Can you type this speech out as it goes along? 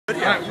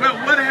Right,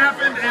 what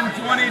happened in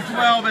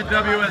 2012 at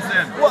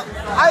WSN? Well,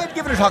 I had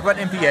given a talk about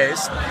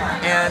MPAs,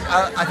 and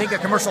I think a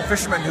commercial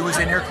fisherman who was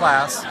in your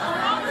class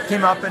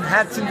came up and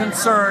had some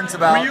concerns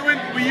about.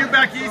 Were you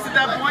back east at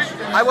that point?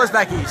 I was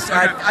back east.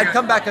 Okay, I'd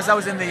come back because I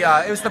was in the.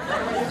 It was the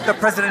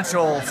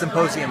presidential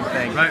symposium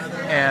thing, right?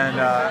 And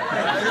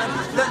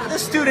the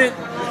student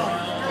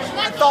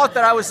thought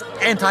that I was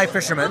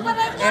anti-fisherman,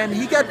 and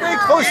he got very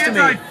close to me.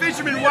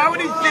 Anti-fisherman? Why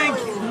would he think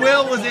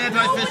Will was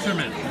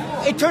anti-fisherman?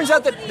 It turns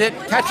out that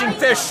catching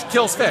fish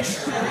kills fish.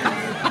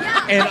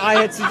 And I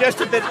had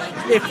suggested that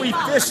if we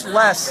fish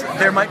less,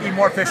 there might be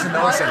more fish in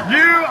the ocean.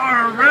 You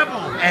are a rebel!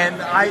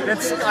 And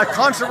that's a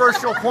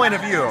controversial point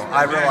of view,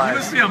 I realize. You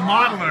must be a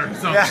modeler or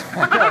something. Yeah.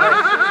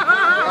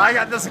 I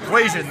got this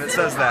equation that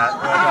says that.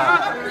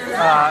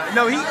 But,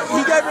 no, he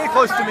got very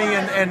close to me,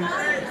 and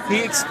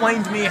he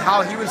explained to me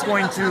how he was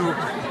going to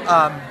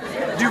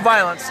do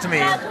violence to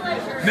me.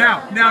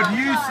 Now,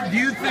 do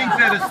you think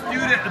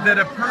that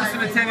a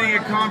person attending a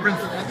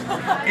conference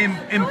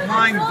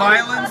implying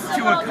violence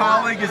to a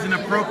colleague is an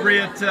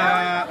appropriate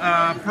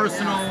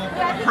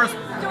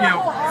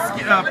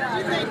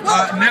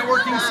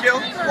networking skill?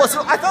 Well,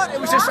 so I thought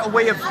it was just a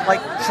way of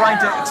trying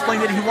to explain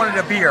that he wanted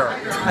a beer,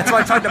 and so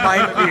I tried to buy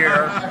him a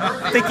beer,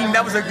 thinking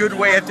that was a good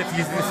way of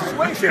diffusing the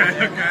situation.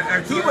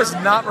 Okay. He was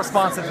not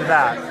responsive to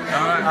that.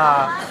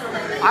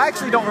 I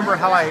actually don't remember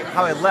how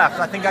I left.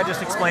 I think I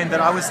just explained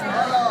that I was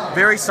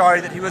very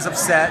sorry that he was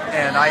upset,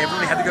 and I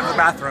really had to go to the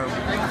bathroom.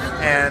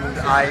 And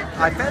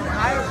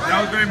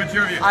that was very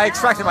mature of you. I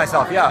extracted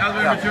myself. Yeah. That was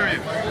very mature of you.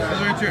 That was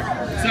very mature.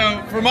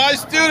 So, for my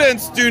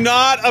students, do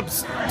not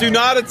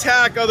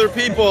attack other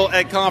people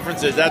at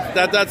conferences.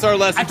 That's our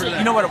lesson. Actually,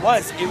 you know what it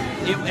was?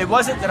 It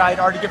wasn't that I had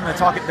already given a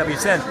talk at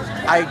WSN.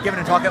 I had given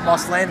a talk at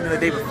Moss Landing the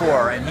day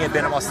before, and he had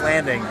been at Moss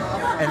Landing,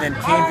 and then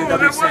came to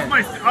WSN.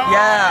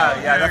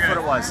 That's what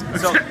it was.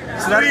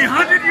 So he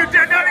hunted you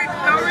down.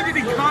 Not only did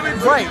he comment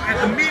at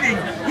the meeting,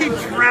 he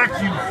tracked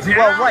you down.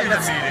 Well, right. In the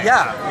meeting.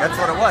 That's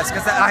what it was.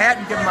 Because I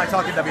hadn't given my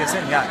talk at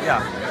WSN.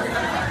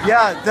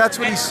 Yeah, that's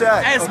what he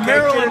said. As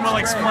Marilyn will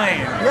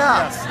explain.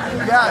 Yeah.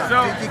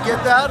 So, did you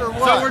get that or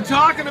what? So we're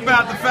talking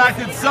about the fact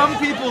that some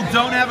people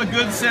don't have a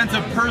good sense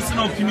of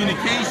personal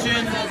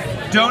communication,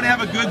 don't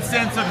have a good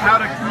sense of how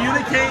to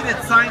communicate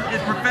at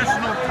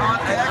professional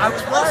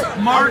context.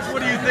 Mark,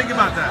 what do you think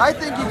about that? I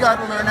think you got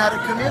to learn how to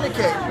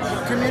communicate.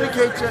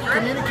 Communication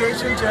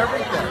to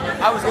everything.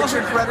 It's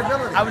your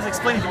credibility. I was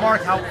explaining to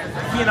Mark how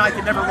he and I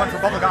could never run for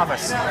public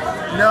office.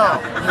 No,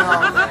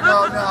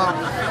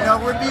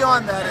 we're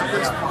beyond that at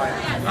this point.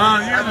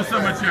 You guys are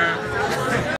so mature.